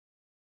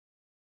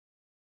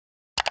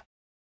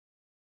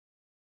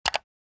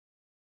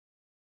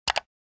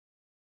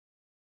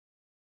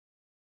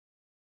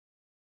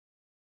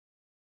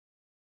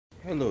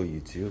Hello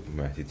YouTube,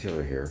 Matthew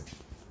Taylor here.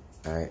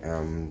 I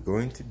am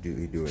going to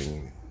be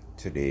doing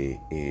today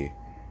a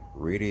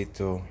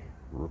radiator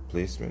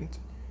replacement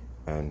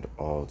and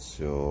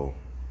also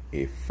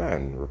a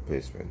fan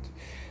replacement.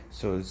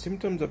 So the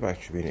symptoms I've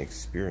actually been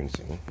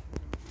experiencing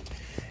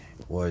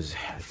was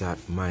that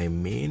my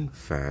main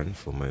fan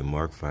for my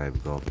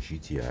MK5 Golf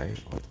GTI,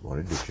 one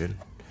edition,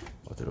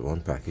 or the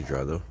one package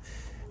rather,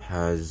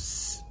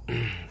 has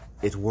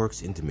it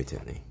works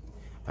intermittently.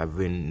 I've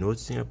been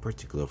noticing a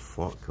particular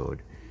fault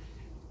code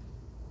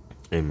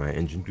in my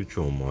engine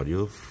control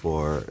module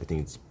for, I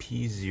think it's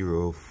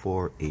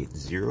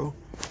P0480.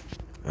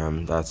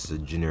 That's the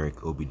generic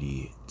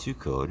OBD2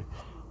 code,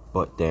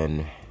 but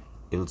then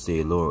it'll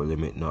say lower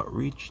limit not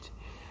reached.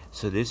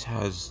 So this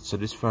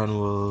fan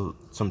will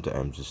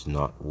sometimes just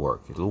not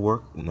work. It'll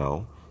work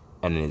now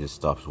and then it just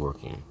stops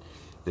working.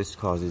 This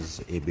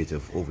causes a bit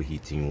of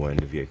overheating when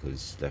the vehicle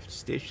is left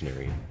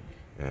stationary,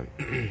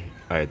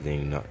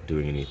 idling, not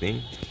doing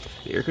anything.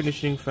 The air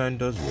conditioning fan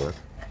does work,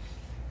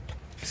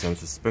 so I'm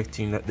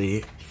suspecting that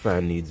the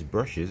fan needs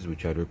brushes,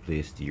 which I'd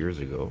replaced years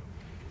ago.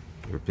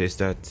 I replaced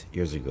that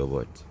years ago,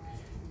 but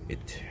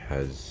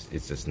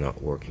it's just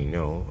not working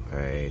now.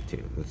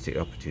 Let's take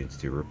the opportunity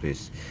to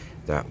replace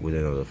that with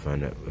another fan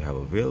that we have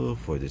available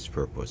for this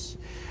purpose.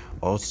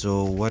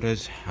 Also, what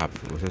has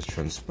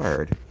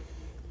transpired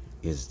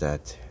is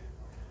that,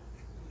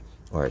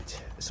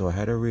 alright, so I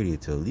had a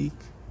radiator leak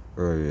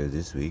earlier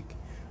this week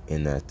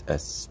in that a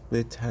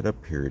split had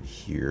appeared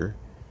here.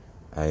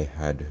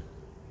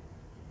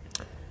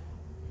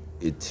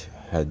 It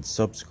had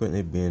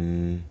subsequently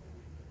been,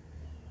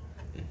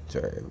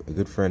 a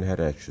good friend had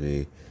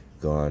actually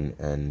gone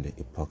and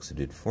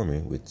epoxied it for me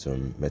with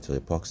some metal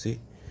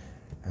epoxy.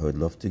 I would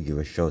love to give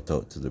a shout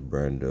out to the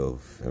brand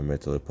of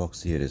metal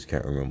epoxy. I just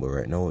can't remember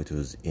right now. It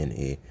was in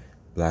a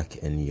black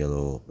and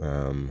yellow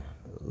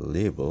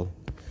label.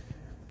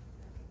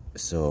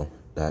 So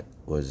that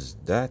was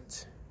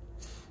that.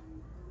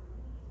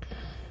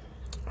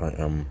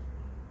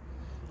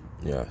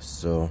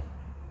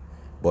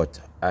 But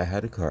I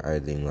had a car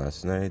idling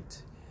last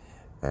night,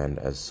 and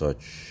as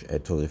such I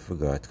totally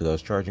forgot, because I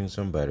was charging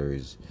some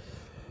batteries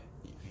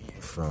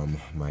from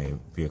my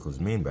vehicle's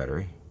main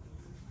battery.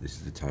 This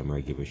is the time I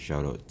give a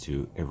shout out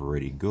to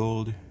Everready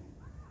Gold,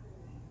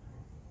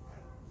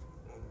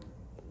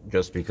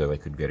 just because I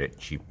could get it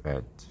cheap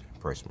at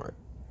PriceSmart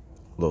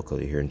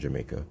locally here in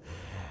Jamaica.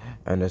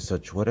 And as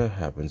such, what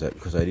happens that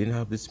because I didn't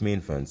have this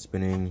main fan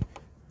spinning,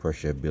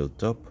 pressure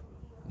built up,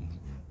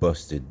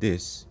 busted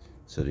this,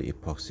 so the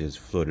epoxy has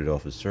floated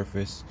off the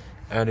surface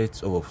and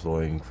it's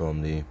overflowing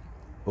from the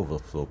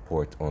overflow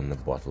port on the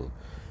bottle.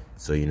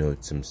 So you know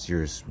it's some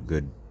serious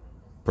good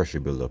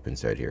pressure buildup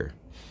inside here.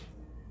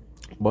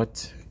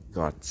 But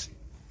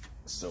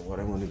so what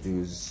I want to do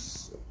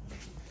is,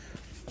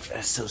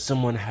 so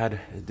someone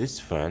had this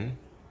fan,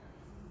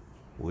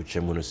 which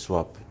I'm going to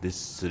swap this.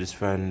 So this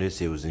fan, they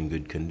say was in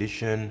good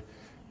condition.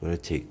 I'm going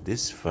to take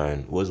this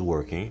fan, was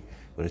working.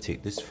 I'm going to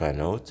take this fan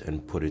out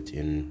and put it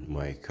in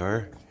my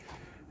car.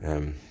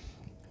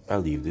 I'll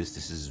leave this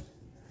is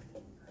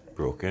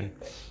broken.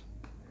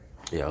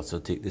 Yeah, also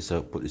take this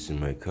out, put this in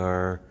my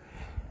car,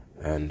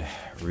 and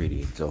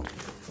radiator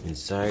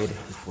inside.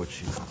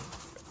 Unfortunately,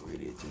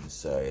 radiator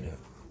inside.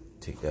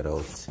 Take that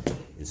out,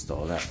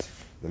 install that.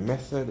 The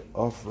method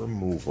of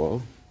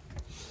removal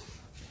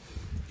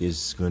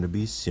is going to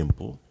be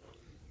simple.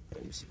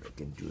 Let me see if I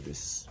can do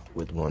this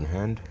with one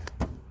hand.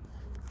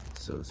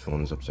 So this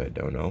phone is upside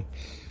down now.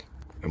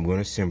 I'm going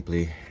to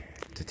simply,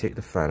 to take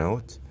the fan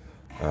out,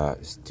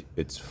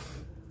 it's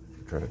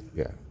trying to,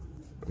 yeah,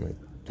 what am I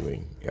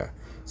doing? Yeah,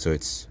 so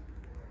it's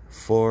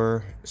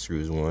 4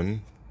 screws,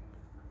 1,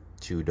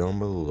 2 down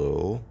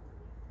below,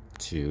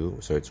 2,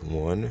 so it's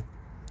 1,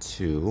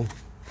 2.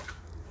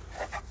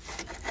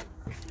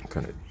 I'm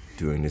kind of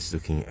doing this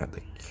looking at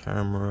the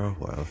camera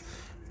while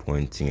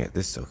pointing at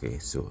this. Okay,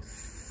 so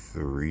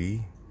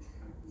 3,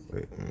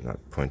 wait, I'm not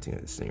pointing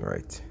at this thing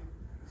right.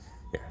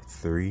 Yeah,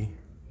 3.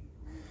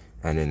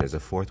 And then there's a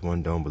 4th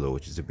one down below,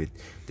 which is a bit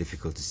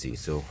difficult to see.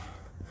 So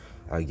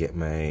I'll get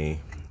I'm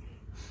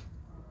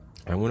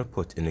going to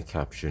put in the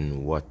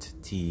caption what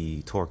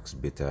Torx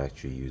bit I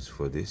actually use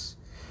for this.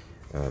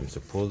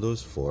 So pull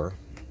those 4,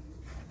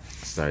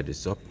 slide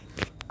this up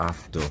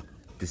after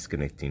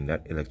disconnecting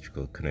that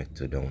electrical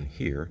connector down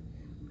here,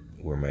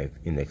 where my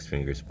index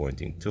finger is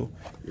pointing to.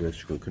 The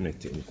electrical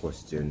connector in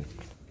question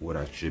would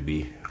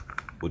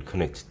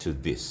connect to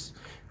this.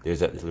 There's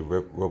that little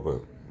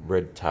rubber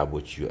red tab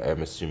which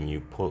I'm assuming you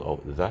pull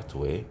out that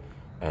way,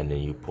 and then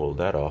you pull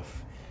that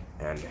off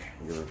and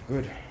you're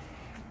good.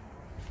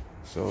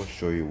 So I'll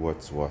show you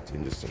what's what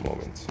in just a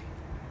moment.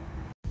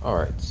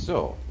 Alright,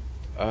 so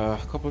a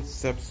couple of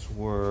steps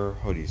were,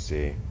 how do you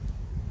say,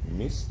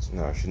 missed?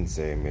 No, I shouldn't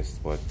say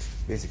missed, but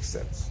basic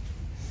steps.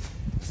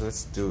 So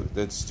let's do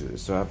this.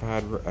 So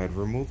I'd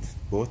removed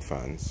both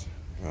fans,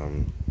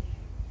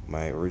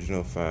 my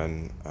original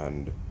fan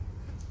and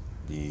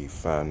the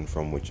fan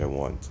from which I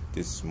want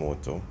this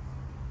motor.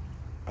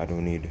 I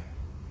don't need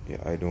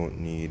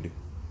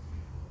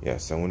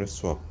Yes, I'm going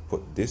to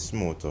put this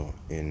motor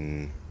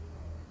in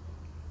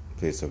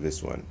place of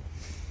this one.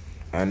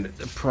 And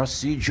the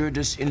procedure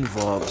this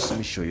involves, let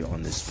me show you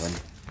on this one.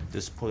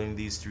 Just pulling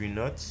these 3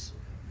 nuts,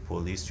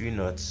 pull these 3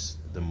 nuts,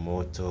 the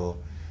motor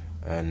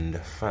and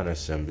fan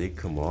assembly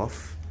come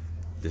off.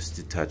 Just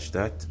detach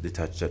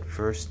that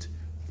first,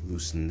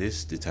 loosen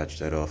this, detach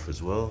that off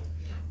as well,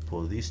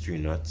 pull these 3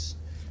 nuts,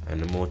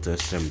 and the motor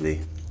assembly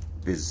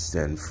is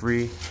then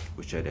free,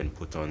 which I then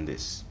put on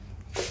this.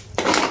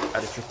 I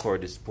just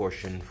record this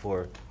portion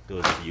for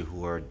those of you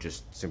who are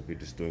just simply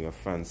doing a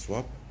fan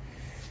swap.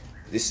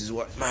 This is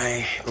what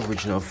my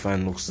original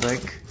fan looks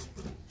like.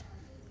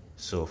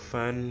 So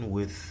fan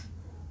with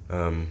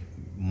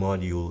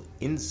module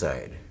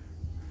inside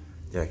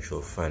the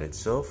actual fan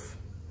itself.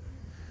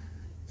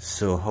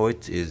 So how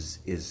it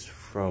is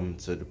from,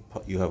 so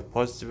you have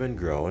positive and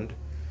ground.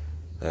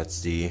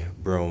 That's the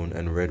brown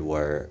and red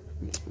wire.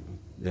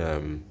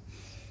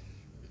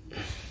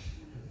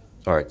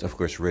 Alright, of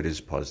course red is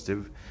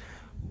positive,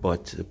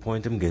 but the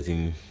point I'm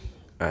getting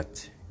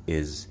at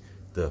is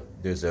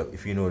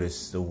if you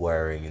notice the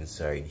wiring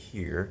inside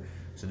here.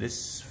 So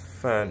this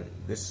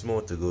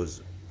motor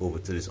goes over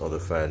to this other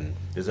fan.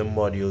 There's a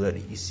module that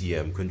the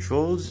ECM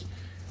controls,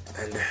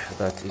 and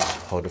that is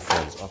how the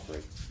fans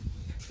operate.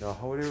 Now,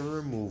 how they were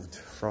removed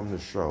from the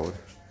shroud,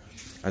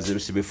 as you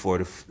see before,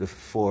 the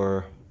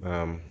 4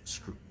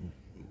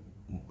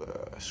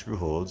 screw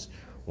holes,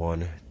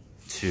 1,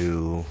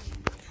 2,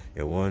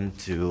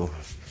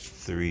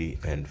 3,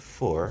 and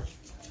 4.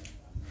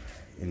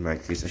 In my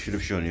case, I should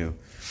have shown you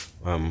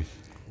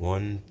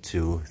 1,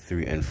 2,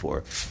 3, and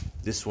 4.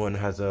 This one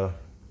has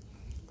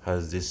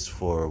this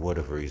for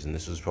whatever reason.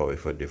 This was probably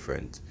for a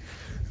different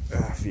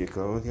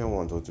vehicle. The only thing I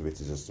want out of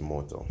it is just the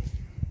motor.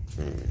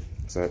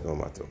 So it don't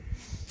matter.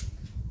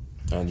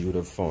 And you would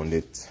have found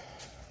it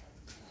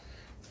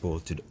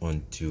bolted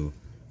onto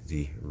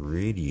the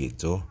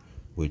radiator,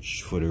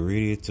 which for the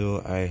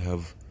radiator I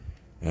have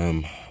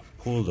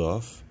pulled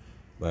off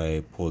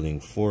by pulling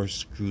 4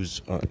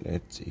 screws on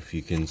it. If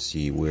you can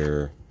see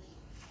where,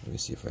 let me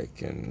see if I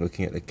can,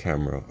 looking at the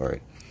camera. All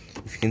right,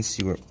 if you can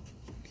see where,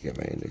 get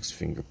my index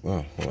finger,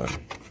 oh hold on,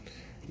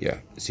 yeah,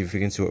 see if you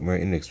can see what my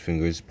index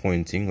finger is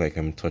pointing, like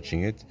I'm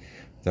touching it.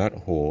 That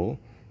hole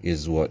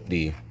is what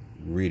the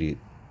radiator,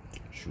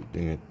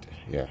 shooting it,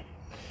 yeah,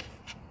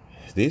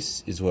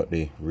 this is what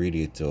the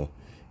radiator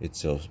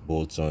itself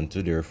bolts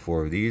onto. There are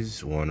 4 of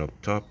these, one up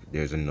top,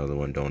 there's another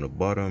one down the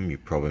bottom. You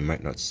probably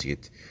might not see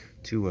it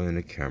too well in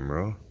the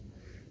camera,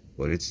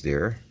 but it's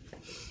there.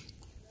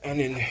 And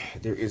then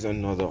there is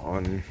another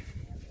on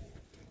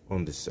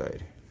this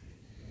side.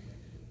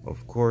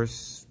 Of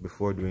course,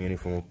 before doing any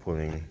form of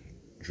pulling,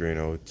 drain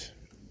out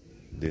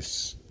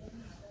this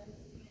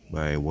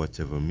by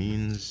whatever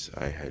means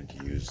I had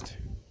used.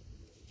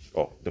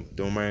 Oh,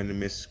 don't mind the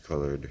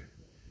miscolored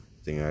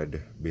thing.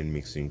 I'd been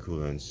mixing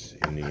coolants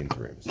in the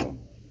interim, so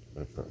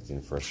I'm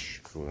putting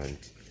fresh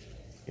coolant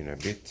in a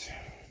bit.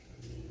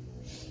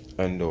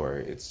 And don't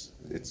worry, it's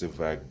a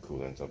VAG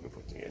coolant I'll be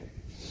putting in.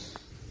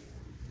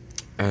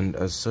 And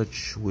as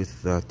such,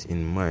 with that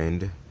in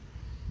mind,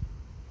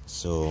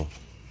 so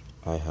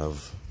I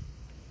have,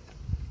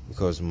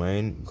 because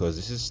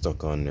this is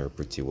stuck on there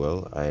pretty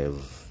well, I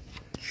have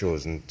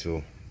chosen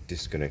to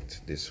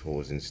disconnect this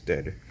hose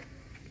instead,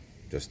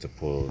 just to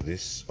pull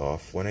this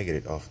off. When I get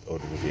it out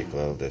of the vehicle,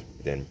 I'll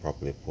then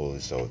properly pull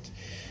this out.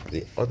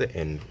 The other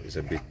end is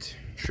a bit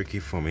tricky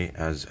for me,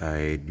 as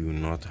I do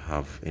not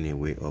have any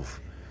way of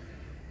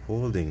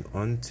holding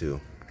onto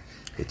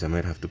it. I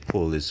might have to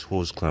pull this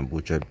hose clamp,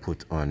 which I'd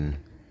put on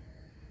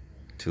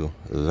to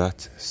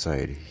that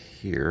side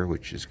here,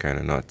 which is kind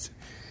of not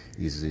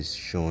easily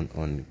shown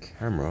on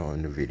camera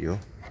on the video.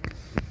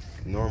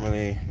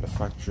 Normally the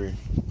factory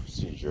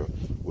procedure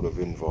would have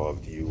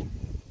involved you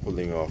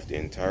pulling off the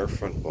entire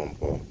front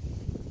bumper,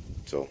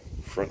 so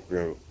front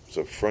grille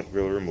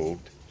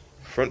removed,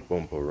 front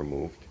bumper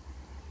removed,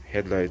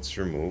 headlights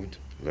removed,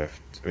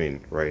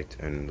 right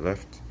and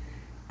left,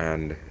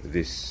 and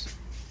this,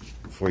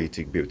 for you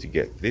to be able to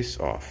get this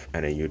off,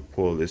 and then you'd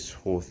pull this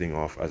whole thing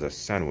off as a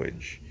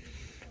sandwich.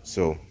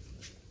 So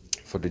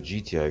for the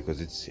GTI,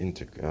 because it's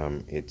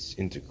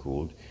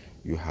intercooled,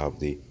 you have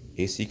the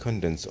AC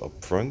condenser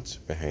up front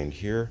behind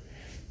here.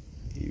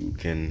 You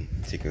can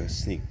take a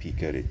sneak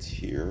peek at it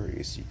here.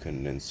 AC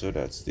condenser,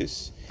 that's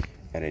this,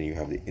 and then you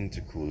have the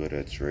intercooler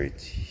that's right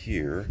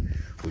here,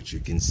 which you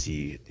can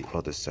see the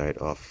other side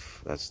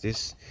of, that's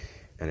this,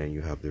 and then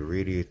you have the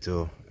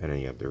radiator, and then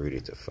you have the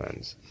radiator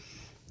fans.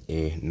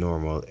 A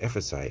normal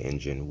FSI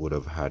engine would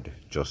have had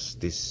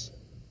just this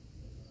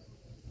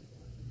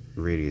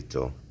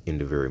radiator in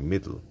the very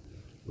middle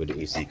with the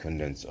AC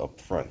condenser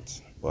up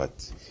front.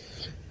 But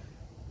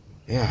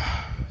yeah,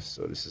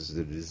 so this is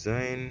the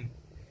design,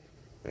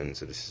 and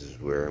so this is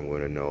where I'm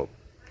going to now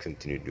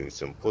continue doing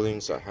some pulling.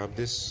 So I have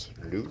this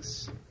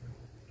loose,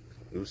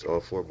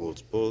 all 4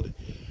 bolts pulled.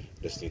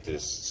 Just need to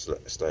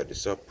slide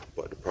this up,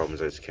 but the problem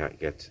is I just can't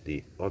get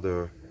the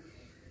other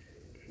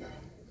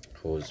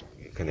hose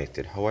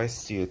connected. How I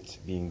see it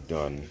being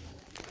done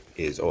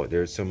is, oh,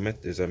 there's a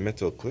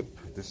metal clip.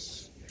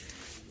 These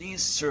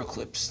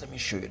circlips, let me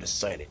show you the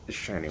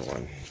shiny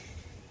one.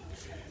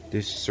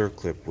 This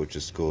circlip, which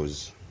just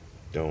goes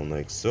down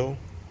like so,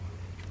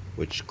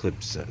 which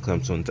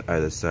clamps onto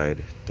either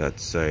side. That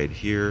side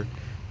here,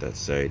 that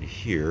side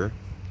here.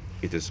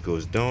 It just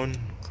goes down,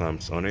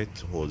 clamps on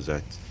it, holds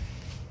that,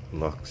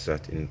 locks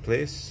that in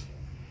place.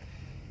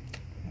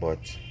 But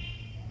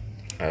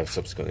I've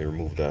subsequently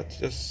removed that.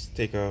 Just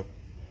take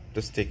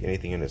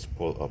anything and just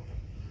pull up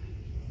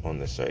on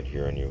the side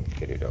here, and you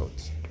get it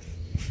out.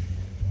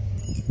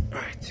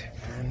 Alright,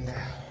 and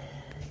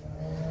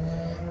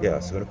yeah,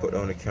 so I'm gonna put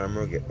down the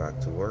camera, get back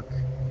to work.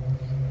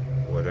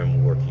 What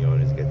I'm working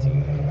on is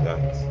getting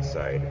that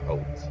side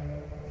out.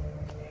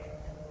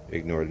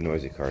 Ignore the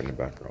noisy car in the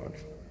background.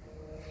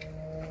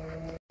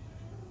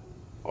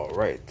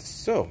 Alright,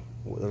 so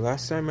the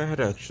last time I had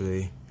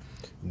actually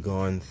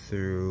gone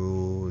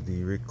through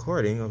the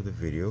recording of the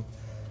video,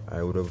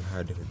 I would have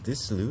had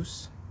this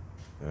loose,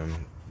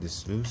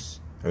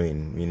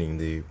 meaning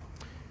the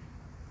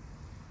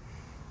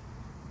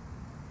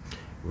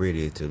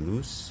radiator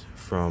loose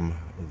from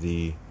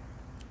the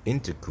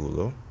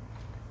intercooler,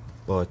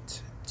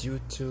 but due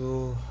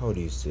to, how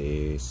do you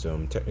say,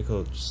 some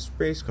technical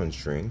space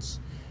constraints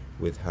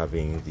with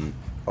having the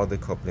other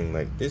coupling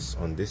like this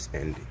on this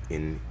end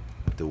in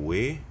the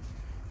way,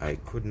 I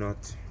could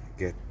not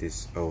get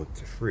this out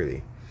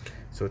freely.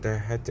 So what I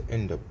had to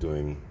end up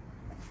doing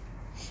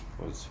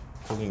was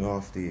pulling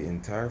off the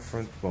entire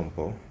front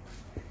bumper.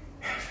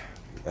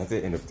 I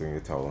did end up throwing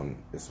the towel on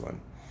this one.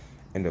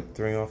 End up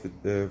throwing off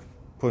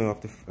pulling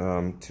off the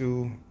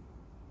two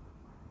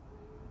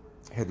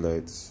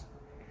headlights,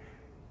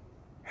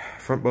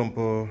 front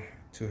bumper,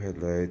 two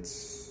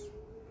headlights,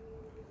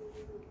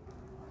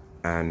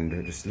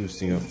 and just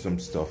loosening up some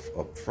stuff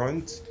up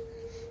front.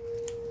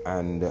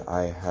 And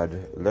I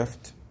had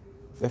left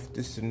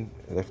this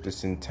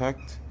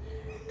intact.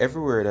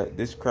 Everywhere that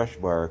this crash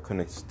bar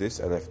connects this,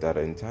 I left that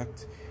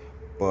intact.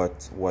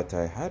 But what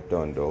I had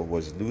done though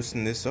was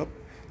loosen this up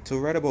to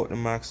right about the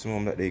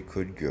maximum that they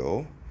could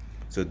go.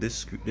 So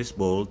this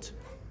bolt,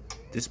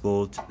 this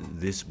bolt,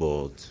 this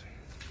bolt,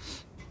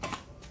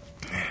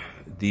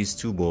 these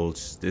two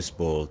bolts, this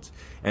bolt,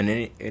 and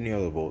any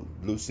other bolt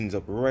loosens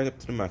up right up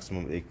to the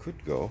maximum they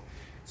could go,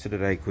 so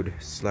that I could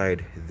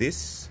slide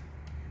this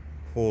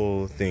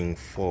whole thing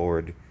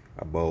forward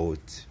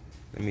about,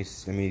 let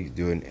me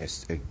do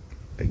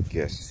a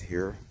guess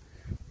here.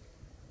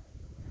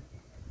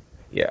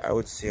 Yeah, I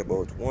would say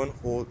about 1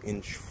 whole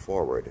inch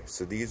forward.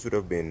 So these would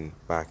have been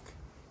back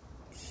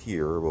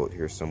here, about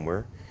here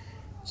somewhere.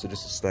 So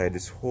just to slide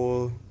this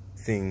whole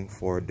thing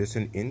forward just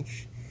an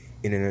inch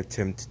in an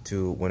attempt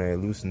to, when I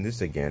loosen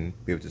this again,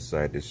 be able to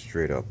slide this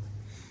straight up.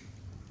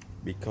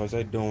 Because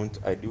I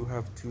do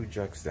have 2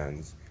 jack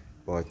stands,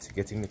 but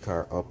getting the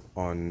car up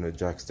on the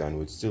jack stand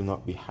would still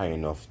not be high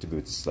enough to be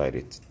able to slide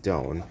it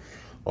down.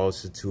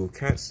 Also too,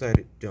 can't slide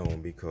it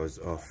down because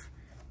of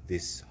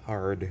this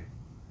hard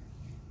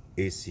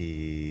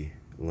AC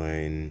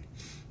line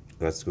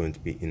that's going to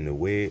be in the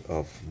way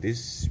of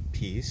this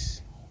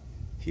piece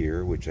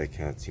here, which I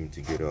can't seem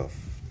to get off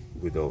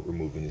without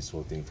removing this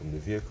whole thing from the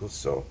vehicle.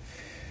 So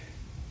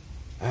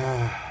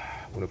I'm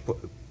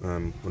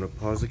gonna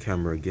pause the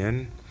camera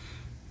again,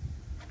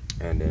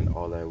 and then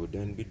all I would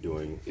then be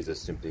doing is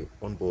just simply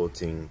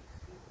unbolting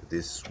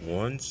this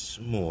once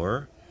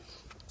more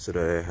so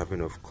that I have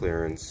enough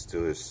clearance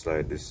to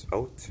slide this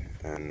out,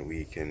 and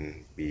we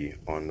can be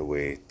on the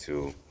way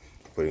to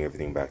putting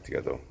everything back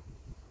together.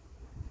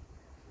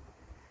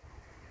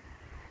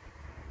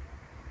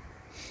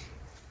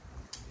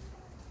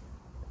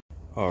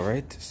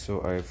 Alright,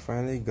 so I've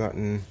finally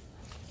gotten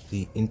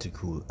the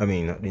intercooler,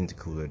 not the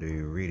intercooler,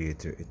 the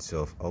radiator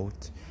itself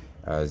out.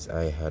 As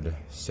I had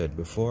said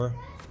before,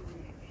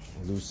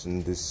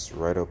 loosen this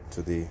right up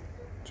to the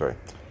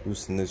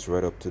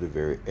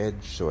very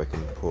edge so I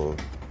can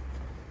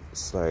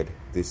slide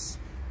this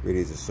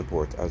radiator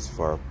support as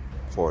far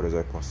forward as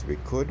I possibly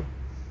could,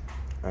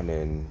 and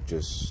then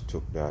just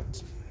took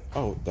that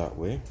out that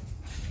way.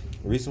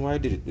 The reason why I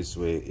did it this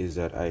way is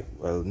that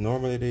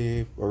normally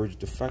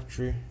the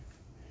factory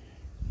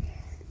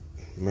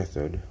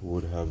method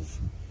would have,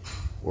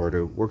 or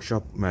the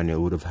workshop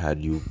manual would have had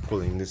you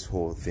pulling this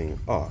whole thing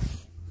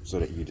off so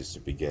that you just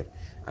simply get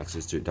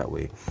access to it that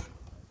way.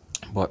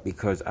 But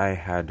because I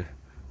had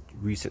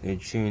recently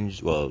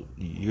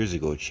years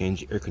ago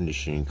changed air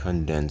conditioning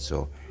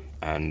condenser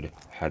and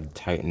had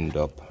tightened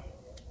up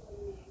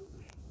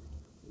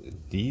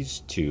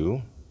these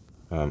two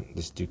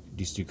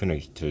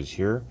connectors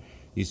here,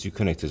 these two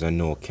connectors I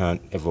know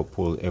can't ever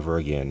pull ever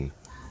again.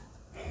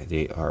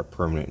 They are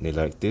permanently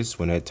like this.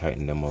 When I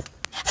tightened them up,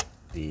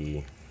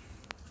 the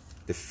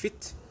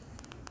fit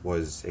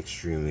was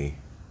extremely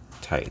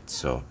tight,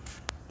 so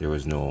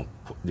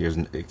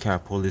it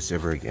can't pull this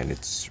ever again.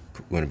 It's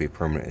going to be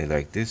permanently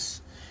like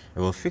this. It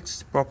will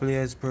fix properly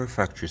as per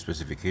factory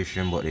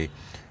specification, but the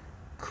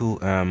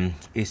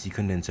AC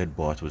condenser I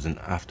bought was an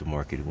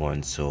aftermarket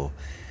one, so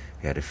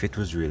yeah, the fit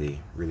was really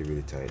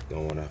tight.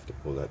 Don't want to have to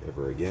pull that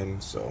ever again.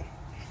 So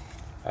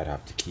I'd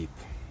have to keep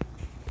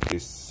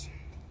this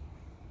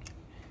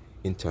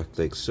intact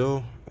like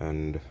so,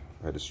 and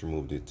I just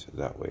removed it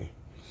that way.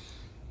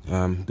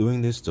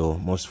 Doing this though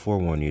must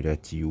forewarn you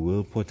that you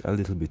will put a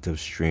little bit of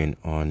strain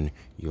on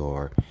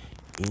your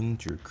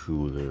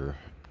intercooler.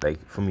 Like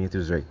for me, it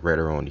was like right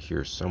around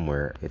here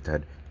somewhere. It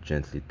had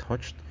gently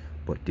touched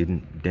but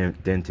didn't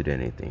dented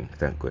anything,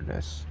 thank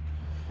goodness.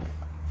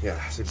 Yeah,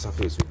 so just have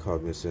to be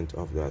cognizant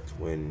of that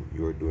when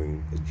you're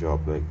doing a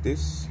job like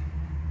this,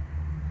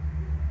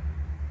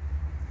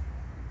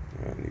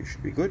 and you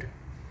should be good.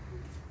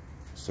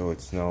 So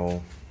it's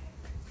now,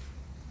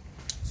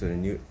 so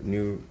the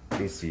new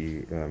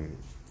AC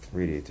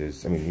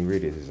radiators, new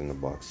radiators in the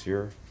box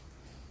here,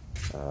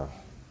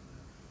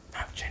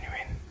 not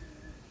genuine,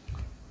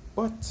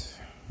 but,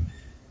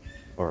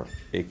 or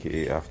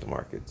aka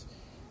aftermarket,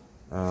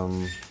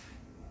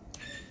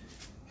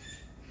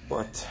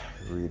 but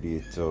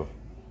radiator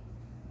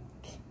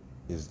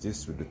is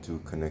this with the two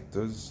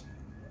connectors.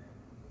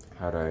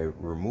 Had I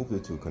removed the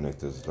two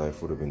connectors,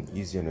 life would have been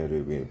easier and I'd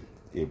have been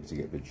able to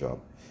get the job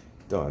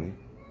done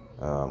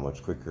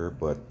much quicker,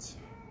 but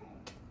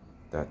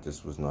that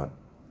just was not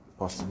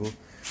possible.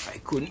 I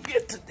couldn't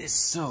get to this,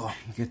 so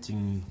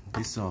getting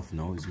this off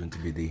now is going to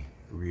be the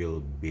real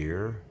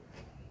bear,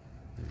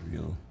 the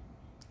real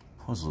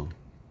puzzle.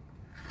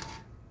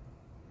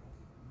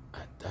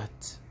 At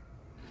that,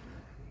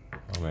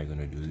 how am I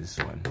gonna do this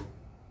one?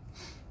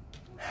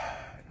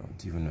 I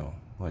don't even know,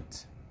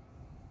 but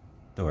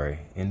don't worry,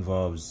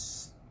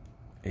 involves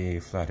a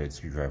flathead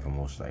screwdriver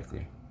most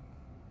likely.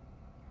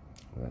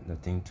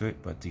 Nothing to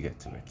it but to get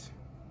to it.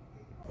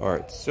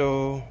 Alright,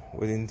 so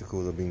with the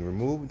intercooler being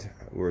removed,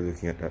 we're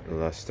looking at that the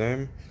last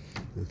time.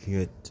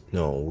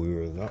 No, we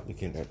were not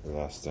looking at the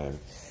last time.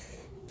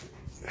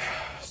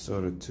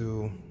 So the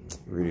two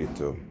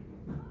radiator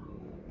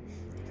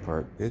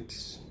part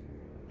bits,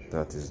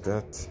 that is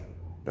that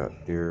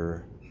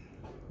there,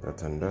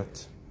 that and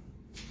that.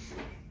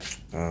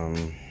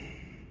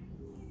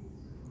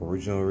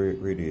 Original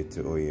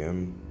radiator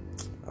OEM,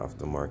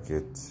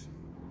 aftermarket.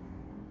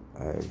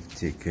 I've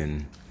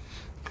taken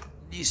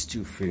these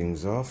two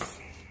fittings off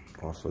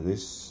of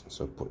this,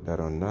 so put that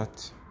on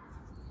that.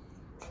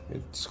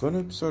 It's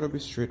gonna sort of be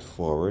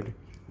straightforward,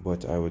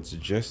 but I would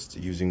suggest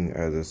using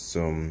either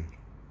some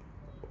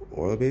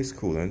oil-based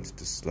coolant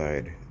to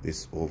slide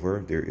this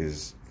over. There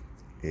is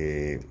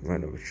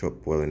might not show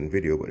up well in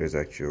video, but there's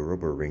actually a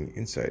rubber ring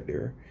inside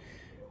there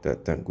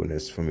that, thank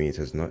goodness for me, it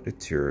has not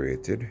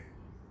deteriorated.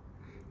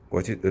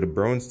 The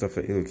brown stuff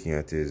that you're looking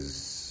at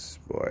is,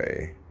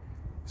 boy,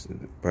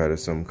 part of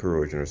some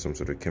corrosion or some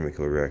sort of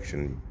chemical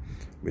reaction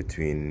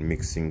between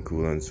mixing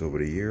coolants over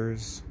the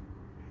years,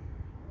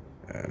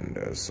 and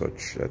as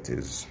such, that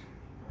is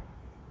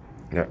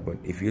that. But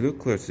if you look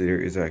closely, there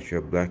is actually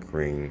a black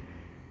ring.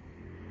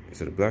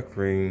 So the black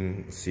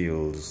ring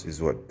seals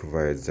is what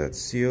provides that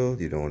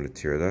seal. You don't want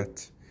to tear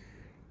that,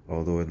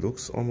 although it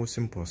looks almost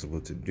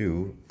impossible to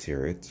do,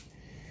 tear it.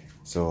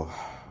 So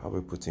I'll be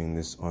putting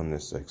this on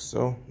this like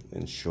so.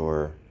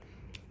 Ensure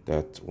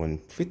that when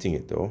fitting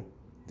it though,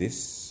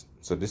 this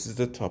is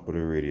the top of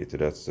the radiator,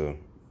 that's the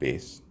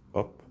base,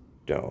 up,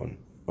 down,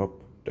 up,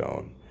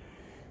 down.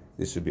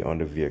 This would be on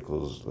the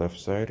vehicle's left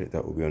side,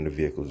 that will be on the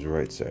vehicle's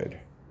right side.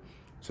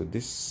 So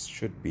this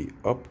should be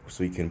up,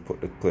 so you can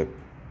put the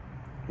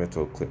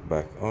metal clip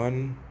back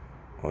on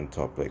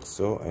top like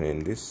so, and then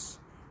this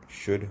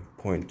should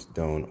point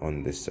down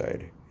on this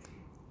side.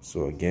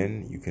 So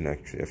again, you can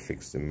actually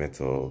affix the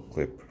metal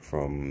clip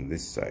from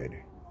this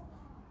side,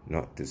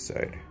 not this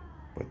side,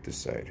 but this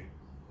side.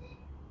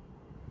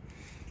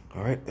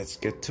 All right, let's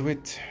get to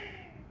it.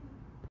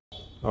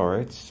 All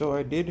right, so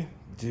I did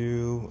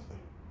do,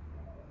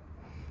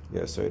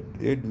 yes, I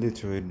did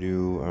literally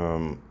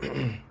do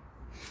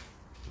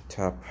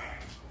transfer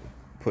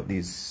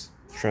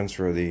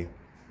the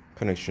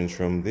connections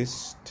from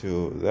this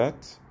to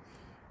that,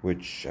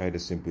 which I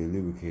just simply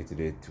lubricated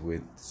it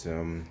with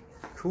some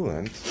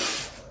coolant,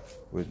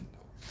 with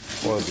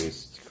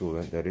oil-based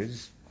coolant, that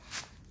is.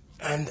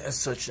 And as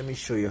such, let me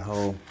show you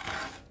how.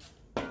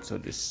 So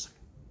these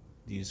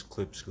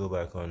clips go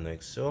back on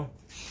like so.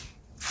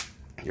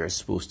 You're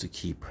supposed to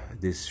keep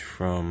this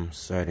from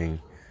sliding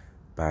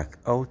back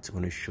out. I'm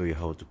going to show you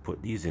how to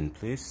put these in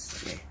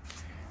place. Okay.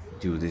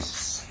 Do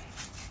this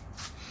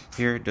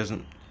here.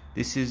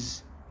 This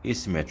is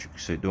asymmetric,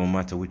 so it don't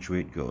matter which way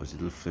it goes,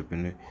 it'll flip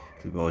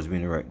it'll always be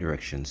in the right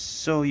direction.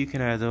 So you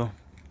can either,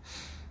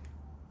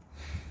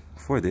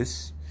 for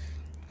this,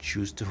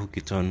 choose to hook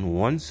it on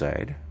one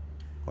side.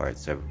 Alright,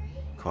 so I've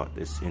caught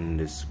this in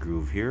this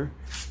groove here.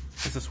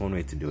 That's just one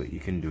way to do it. You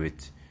can do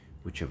it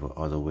whichever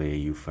other way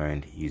you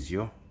find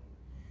easier.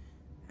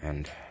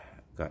 And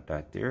got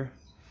that there.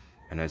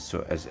 And as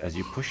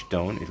you push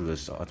down, it'll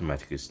just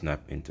automatically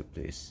snap into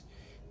place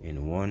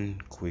in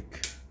one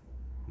quick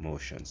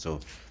motion. So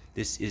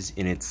this is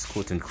in its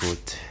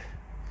quote-unquote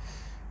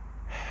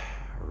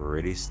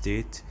ready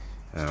state,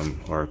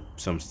 or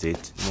some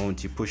state. The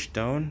moment you push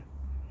down,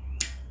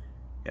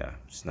 yeah,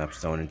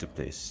 snaps down into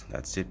place.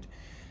 That's it.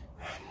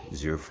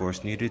 Zero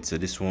force needed, so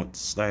this won't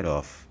slide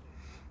off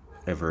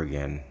ever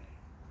again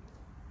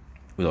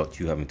without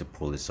you having to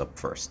pull this up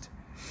first.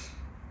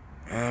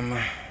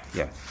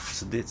 Yeah,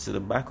 so the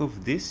back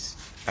of this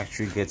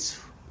actually gets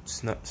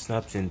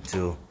snaps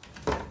into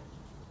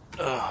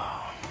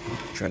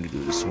trying to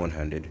do this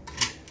one-handed,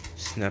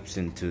 snaps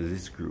into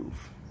this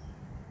groove.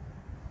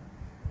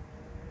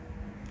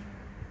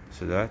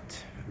 So that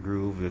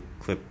groove, the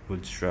clip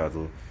would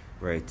straddle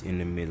right in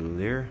the middle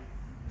there,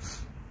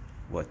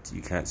 but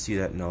you can't see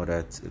that now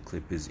that the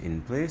clip is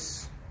in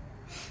place,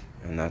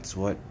 and that's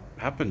what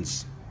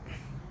happens.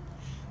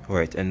 All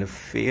right, and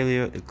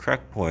the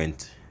crack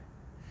point,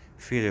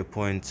 failure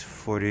point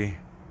for the,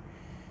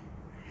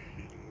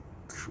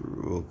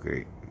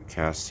 okay,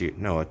 can't see it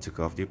now, I took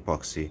off the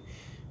epoxy,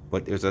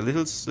 but there's a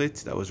little slit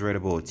that was right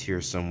about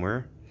here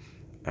somewhere,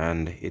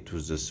 and it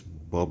was just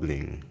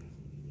bubbling.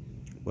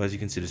 Well, as you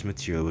can see, this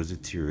material was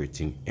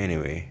deteriorating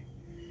anyway.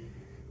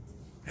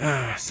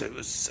 So it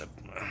was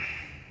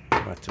a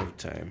matter of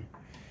time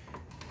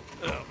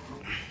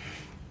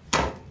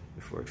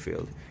before it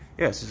failed.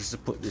 Yeah, so just to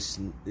put this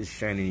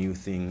shiny new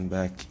thing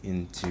back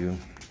into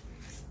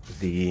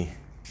the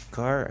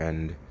car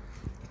and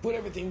put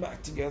everything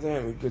back together,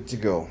 and we're good to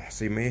go.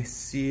 So you may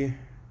see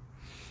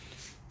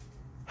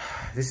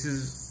this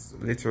is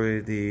literally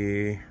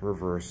the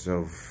reverse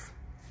of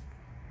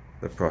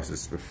the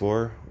process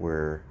before,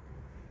 where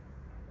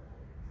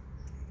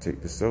take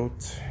this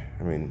out,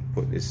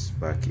 put this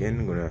back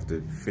in. I'm gonna have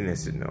to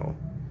finesse it now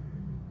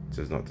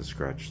so as not to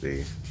scratch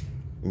the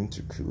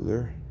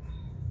intercooler.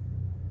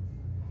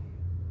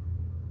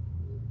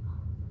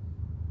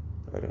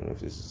 I don't know if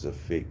this is a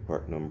fake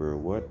part number or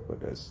what,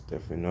 but that's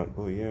definitely not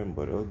OEM,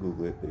 but I'll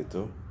Google it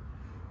later.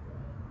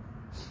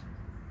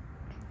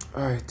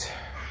 Alright,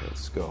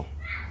 let's go.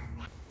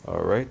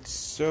 Alright,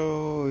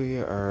 so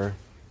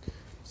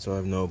so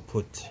I've now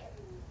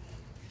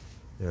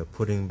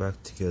putting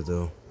back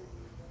together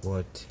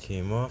what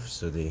came off.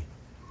 So the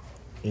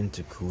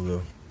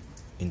intercooler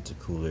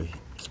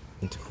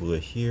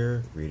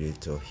here,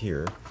 radiator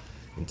here,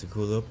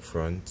 intercooler up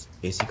front,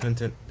 AC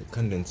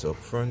condenser up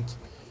front,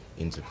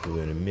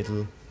 intercooler in the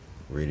middle,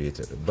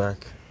 radiator at the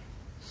back,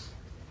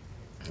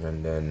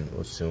 and then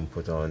we'll soon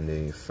put on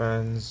the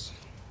fans.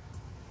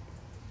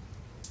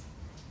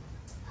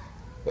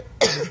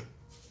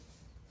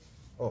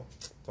 Oh,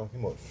 talking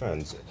about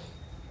fans.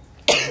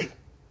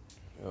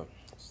 Oh,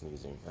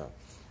 sneezing.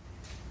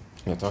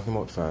 Yeah, talking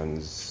about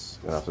fans,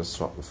 I have to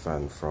swap the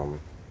fan from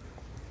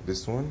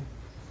this one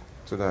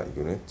to that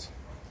unit,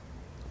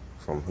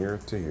 from here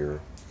to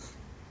here.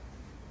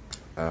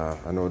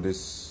 I know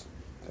this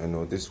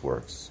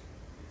works.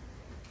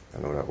 I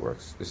know that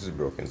works. This is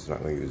broken, so I'm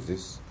not going to use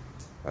this.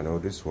 I know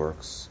this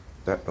works.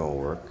 That don't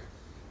work.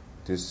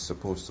 This is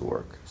supposed to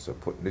work. So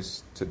put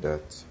this to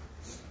that,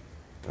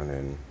 and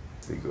then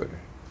be good.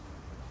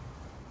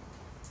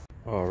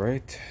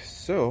 Alright,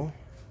 so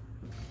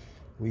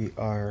we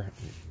are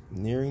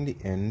nearing the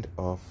end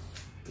of,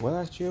 well,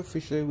 actually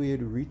officially we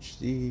had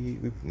reached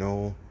we've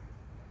now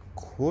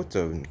quote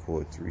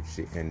unquote reached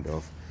the end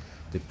of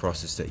the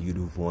process that you'd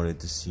have wanted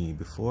to see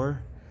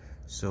before.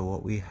 So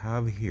what we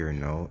have here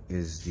now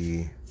is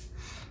the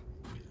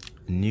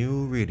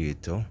new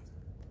radiator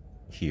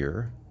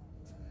here,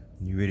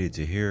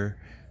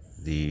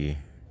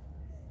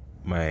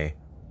 my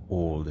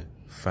old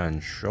fan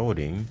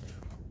shrouding,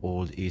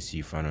 old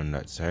AC fan on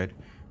that side.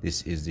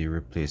 This is the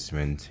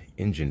replacement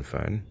engine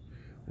fan,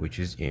 which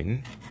is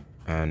in,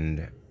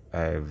 and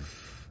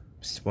I've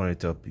spun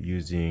it up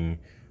using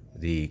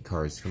the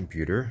car's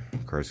computer.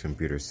 Car's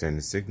computer sent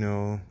a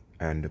signal,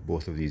 and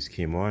both of these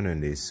came on,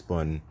 and they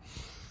spun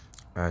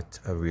at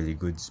a really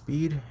good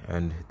speed,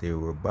 and they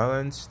were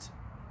balanced.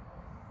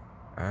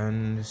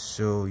 And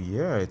so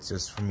yeah, it's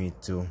just for me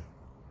to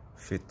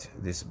fit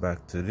this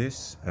back to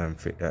this and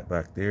fit that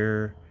back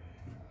there.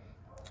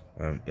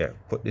 Yeah,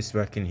 put this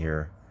back in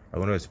here. I'm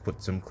gonna just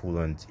put some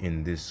coolant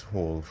in this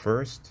hole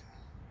first,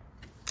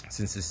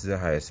 since this is the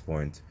highest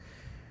point.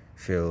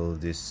 Fill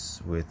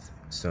this with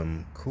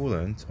some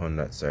coolant on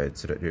that side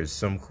so that there's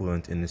some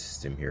coolant in the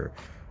system here.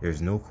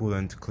 There's no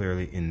coolant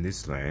clearly in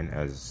this line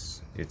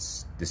as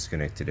it's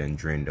disconnected and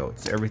drained out.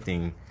 So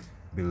everything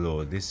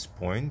below this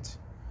point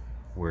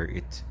where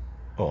it,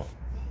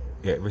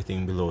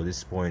 everything below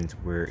this point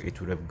where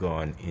it would have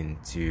gone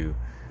into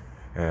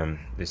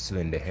the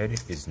cylinder head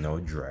is now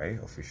dry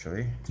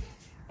officially.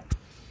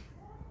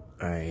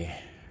 There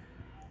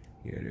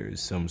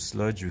is some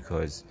sludge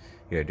because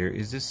there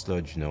is this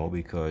sludge now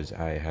because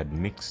I had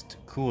mixed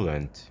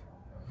coolant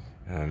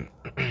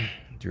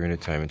during the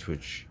time at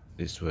which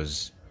this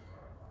was,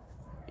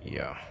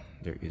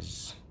 there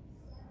is,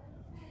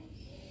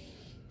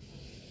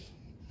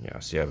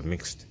 so you have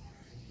mixed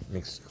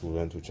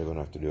coolant, which I'm gonna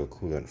have to do a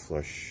coolant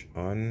flush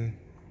on.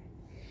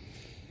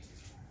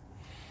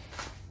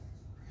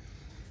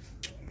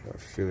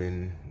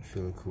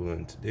 Fill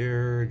coolant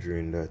there,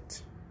 drain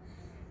that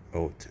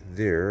out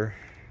there,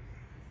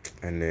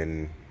 and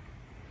then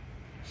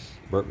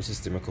burp the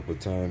system a couple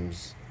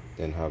times,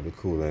 then have the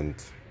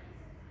coolant,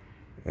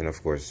 and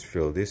of course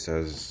fill this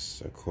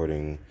as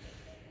accordingly.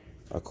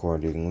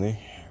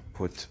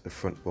 put the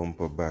front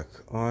bumper back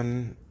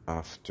on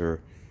after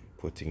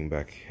putting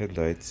back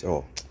headlights.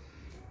 Oh,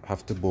 I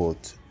have to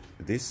bolt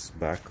this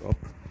back up.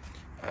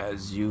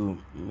 As you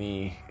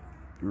may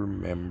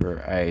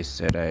remember, I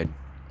said I'd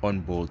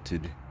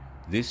unbolted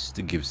this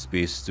to give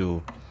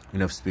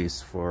enough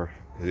space for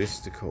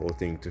this whole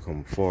thing to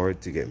come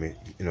forward, to get me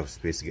enough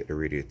space to get the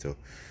radiator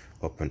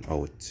up and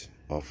out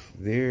of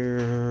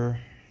there.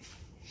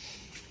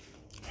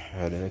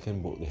 And then I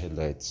can bolt the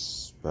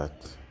headlights back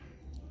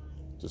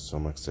to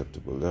some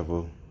acceptable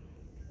level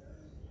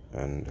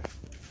and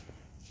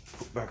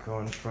put back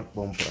on front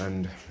bumper,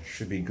 and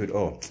should be good.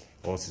 Oh,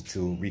 also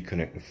to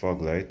reconnect the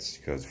fog lights,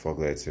 because fog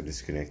lights are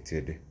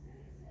disconnected,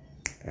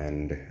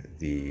 and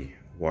the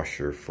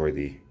washer for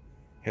the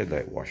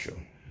headlight washer.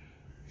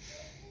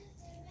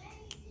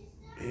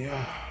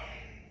 Yeah,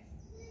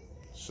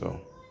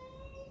 so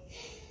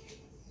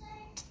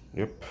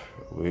yep,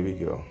 away we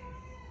go.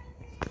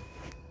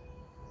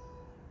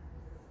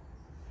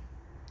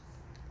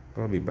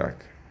 I'll be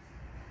back.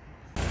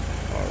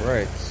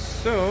 Alright,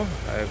 so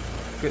I've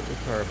fit the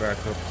car back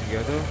up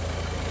together,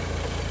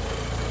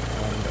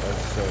 and as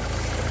such,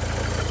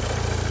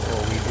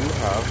 we do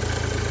have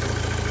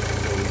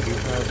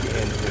the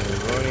engine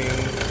running.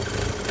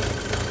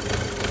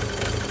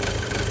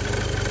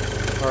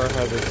 The car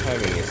has a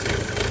timing issue.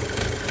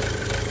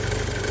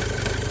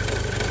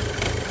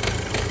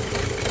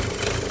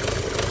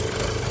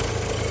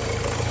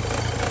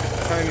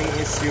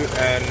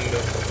 And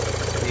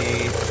the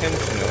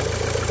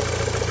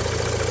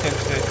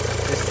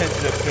this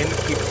tensioner pin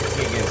keeps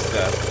hitting against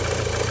that.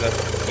 That's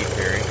what you keep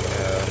hearing.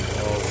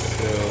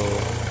 Also,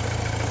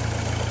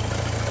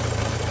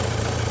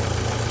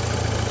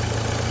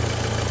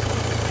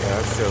 yeah,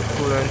 so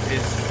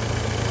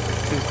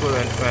two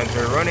coolant fans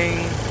are running.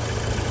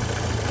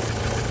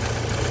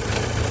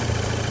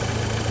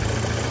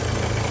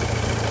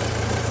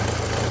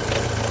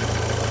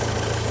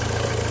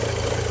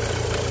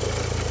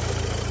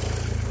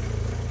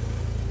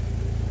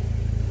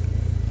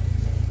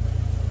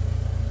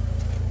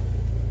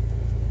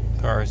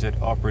 Car is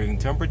at operating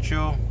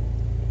temperature.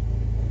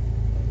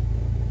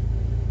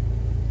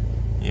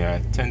 Yeah,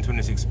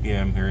 10:26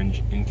 p.m. here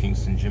in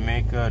Kingston,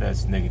 Jamaica.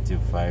 That's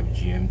 -5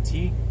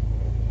 GMT.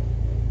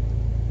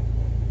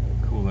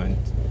 Coolant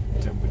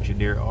temperature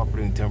there,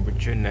 operating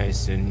temperature,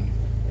 nice and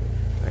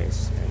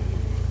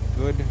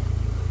good.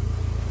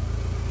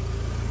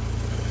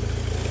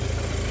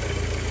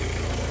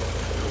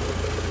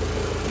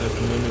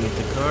 Looking underneath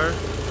the car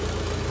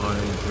on a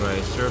dry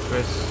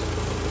surface.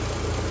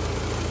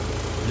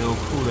 No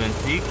coolant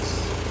leaks.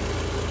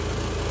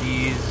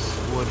 These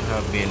would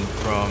have been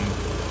from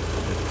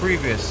the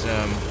previous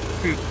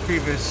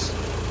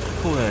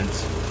coolant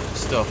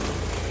stuff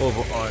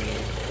over on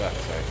that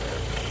side there.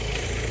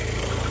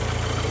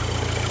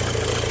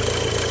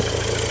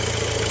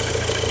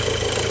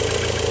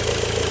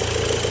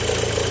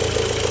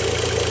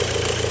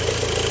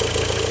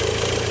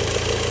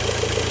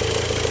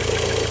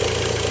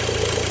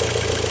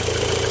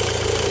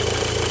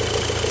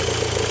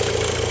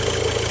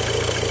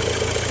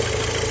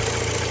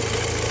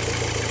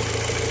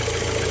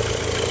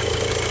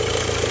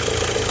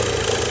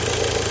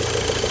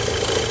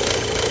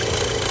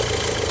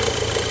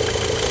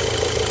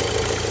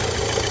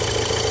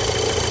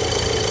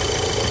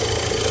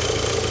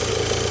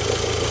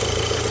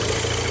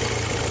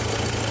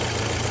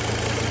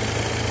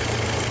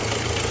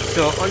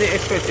 So only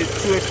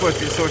two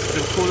expected sources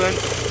of coolant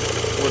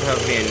would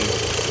have been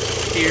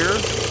here,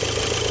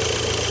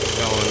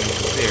 down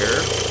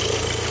there,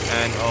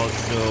 and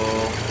also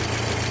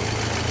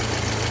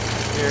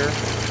here,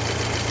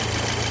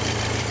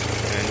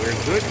 and we're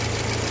good.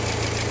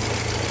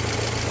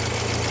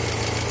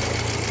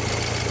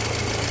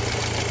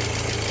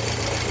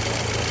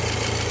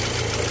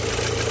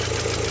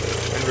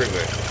 And we're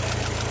good.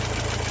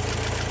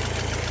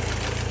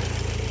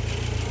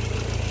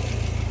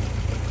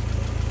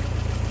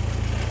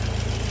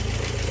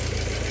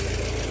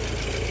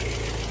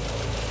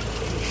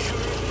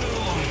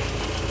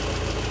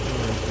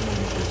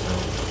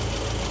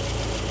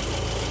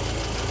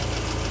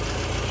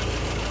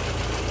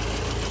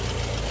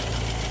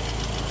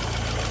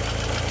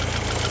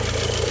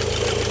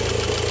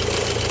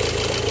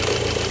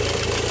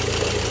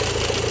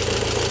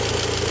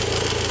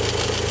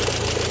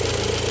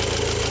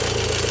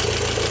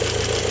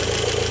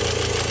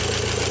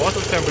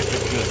 Bottle temperature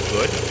feels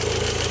good.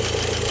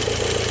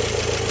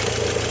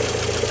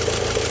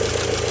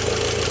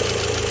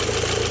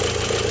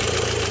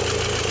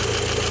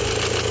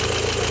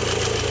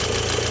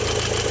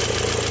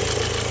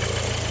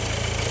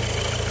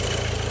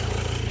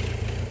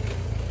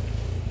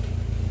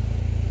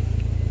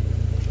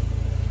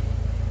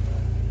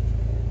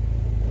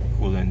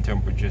 Coolant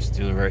temperature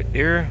still right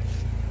there.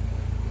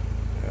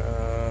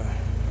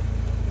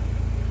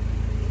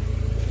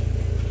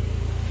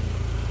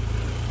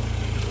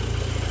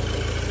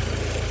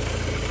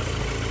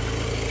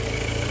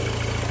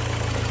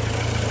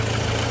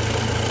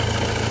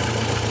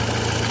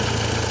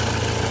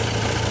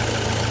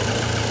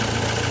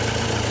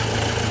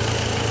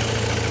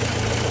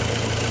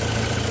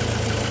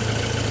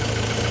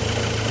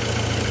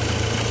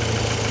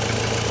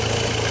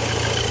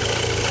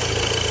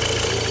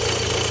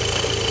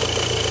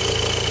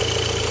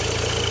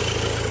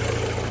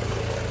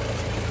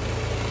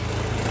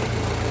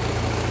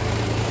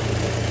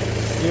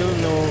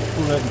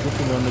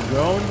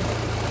 ground.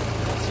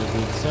 That's a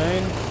good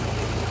sign.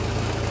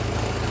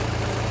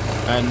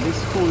 And this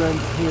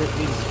coolant here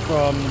is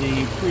from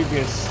the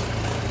previous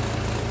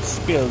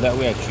spill that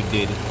we actually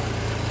did.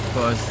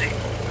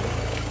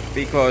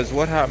 Because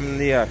what happened,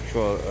 the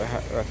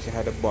actually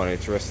had a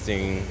bonnet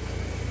resting,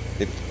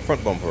 the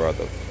front bumper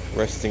rather,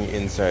 resting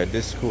inside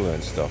this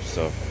coolant stuff.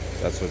 So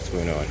that's what's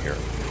going on here.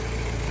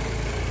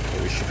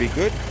 So we should be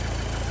good.